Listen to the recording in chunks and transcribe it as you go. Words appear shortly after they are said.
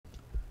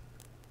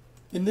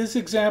In this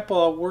example,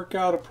 I'll work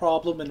out a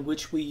problem in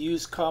which we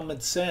use common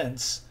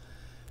sense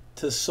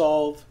to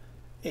solve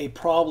a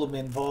problem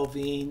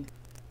involving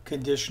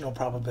conditional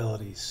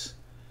probabilities.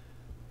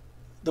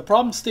 The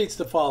problem states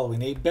the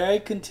following. A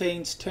bag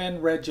contains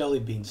 10 red jelly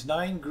beans,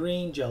 9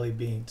 green jelly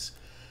beans,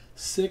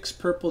 6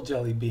 purple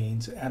jelly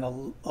beans,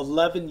 and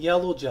 11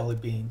 yellow jelly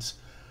beans,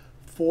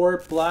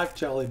 4 black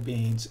jelly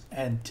beans,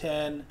 and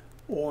 10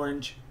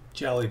 orange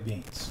jelly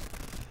beans.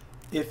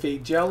 If a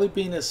jelly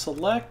bean is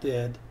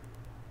selected,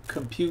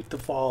 compute the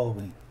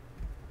following.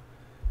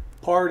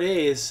 Part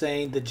A is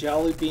saying the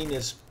jelly bean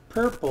is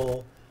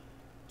purple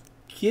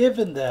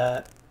given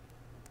that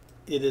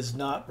it is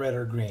not red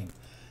or green.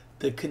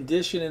 The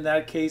condition in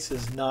that case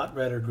is not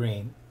red or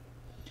green.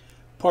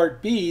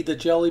 Part B, the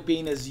jelly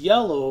bean is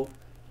yellow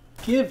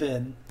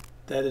given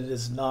that it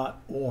is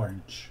not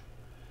orange.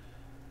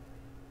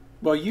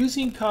 Well,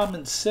 using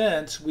common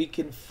sense, we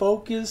can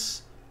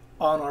focus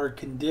on our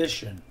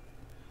condition.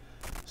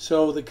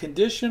 So the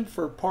condition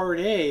for part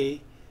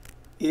A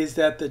is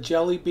that the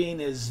jelly bean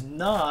is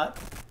not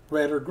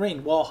red or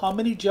green. Well, how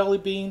many jelly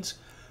beans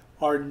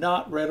are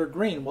not red or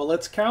green? Well,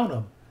 let's count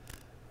them.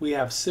 We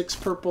have 6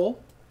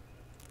 purple,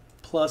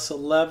 plus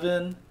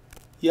 11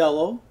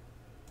 yellow,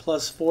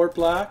 plus 4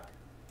 black,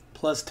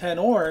 plus 10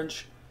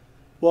 orange.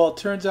 Well, it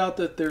turns out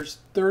that there's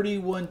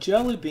 31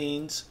 jelly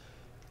beans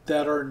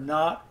that are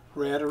not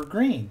red or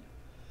green.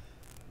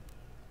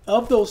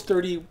 Of those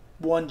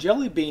 31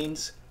 jelly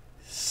beans,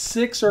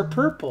 6 are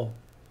purple.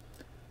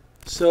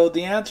 So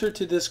the answer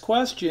to this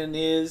question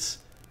is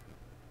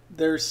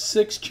there's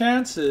 6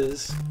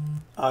 chances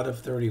out of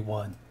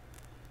 31.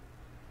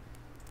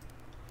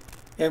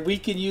 And we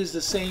can use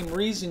the same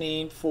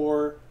reasoning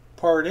for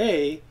part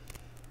A.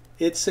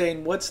 It's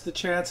saying what's the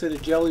chance that a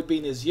jelly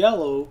bean is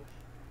yellow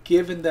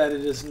given that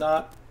it is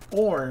not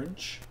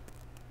orange?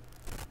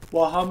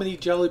 Well, how many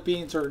jelly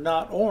beans are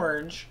not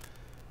orange?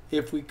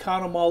 If we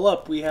count them all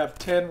up, we have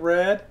 10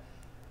 red,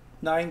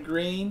 9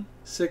 green,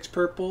 6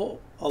 purple,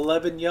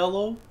 11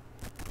 yellow,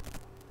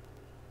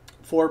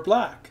 4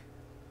 black.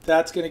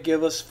 That's going to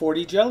give us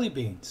 40 jelly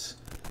beans.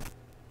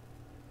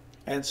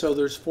 And so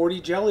there's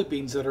 40 jelly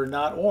beans that are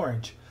not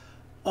orange.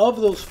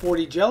 Of those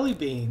 40 jelly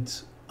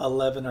beans,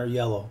 11 are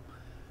yellow.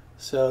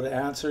 So the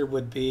answer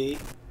would be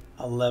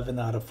 11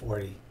 out of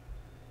 40.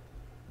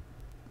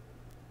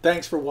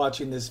 Thanks for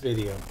watching this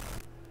video.